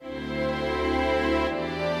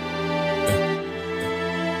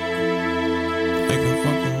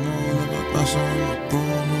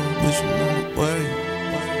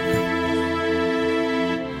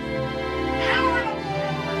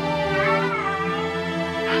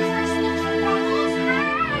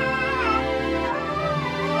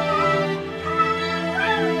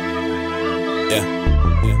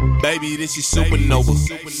Baby, this is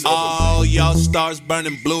supernova. All y'all stars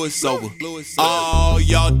burning blue, it's over. All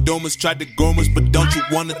y'all doomers tried to groom us, but don't you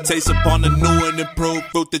wanna taste upon the new and improved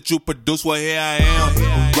fruit that you produce? Well, here I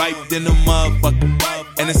am, right in the motherfucker.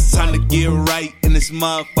 And it's time to get right in this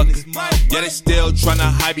motherfucker. Yeah, they still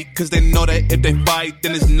tryna hide because they know that if they fight,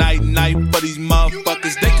 then it's night-night for these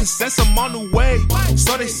motherfuckers. They can sense I'm on the way,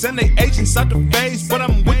 so they send their agents out the phase. But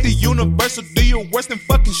I'm with the universal, do you worse than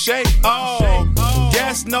fucking shade? Oh,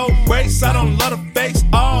 gas, no brakes, I don't love the fakes.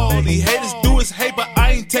 All these haters do is hate, but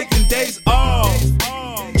I ain't taking days off.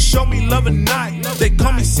 Show me love or not, they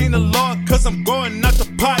call me Cena Lord, cause I'm going out the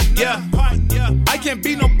pot, yeah. I can't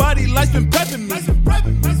be nobody, life's been prepping me.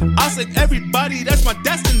 I said everybody, that's my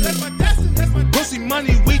destiny. Pussy,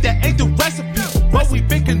 money, weed, that ain't the recipe. But we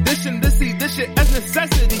been conditioned to see this shit as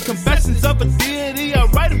necessity. Confessions of a deity, I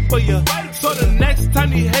write it for you. So the next time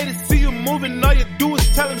these haters see you moving, all you do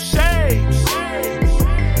is tell them shade.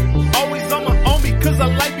 Always on my own because I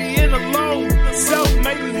like being alone.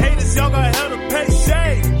 Self-made haters, y'all got hell to pay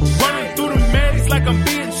shade. Running through the maze like I'm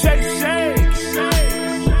being chased,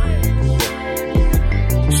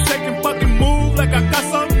 shake and fucking move like I got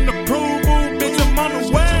something to prove. Ooh, bitch, I'm on the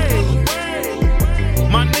way.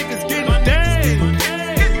 My niggas getting dang,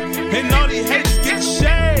 and all these haters get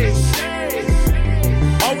shade.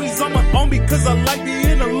 Always on my own because I like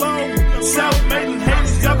being alone. Self-made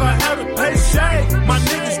haters, y'all got hell to pay shade. My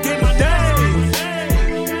niggas getting dang,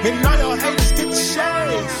 and all y'all haters get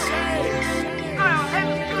shade.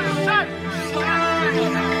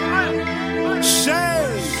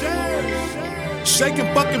 Shake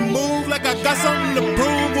and fucking move like I got something to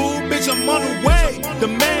prove. Ooh, bitch, I'm on the way. The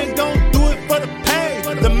man don't do it for the pay.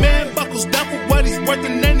 The man buckles down for what he's worth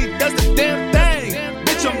and then he does the damn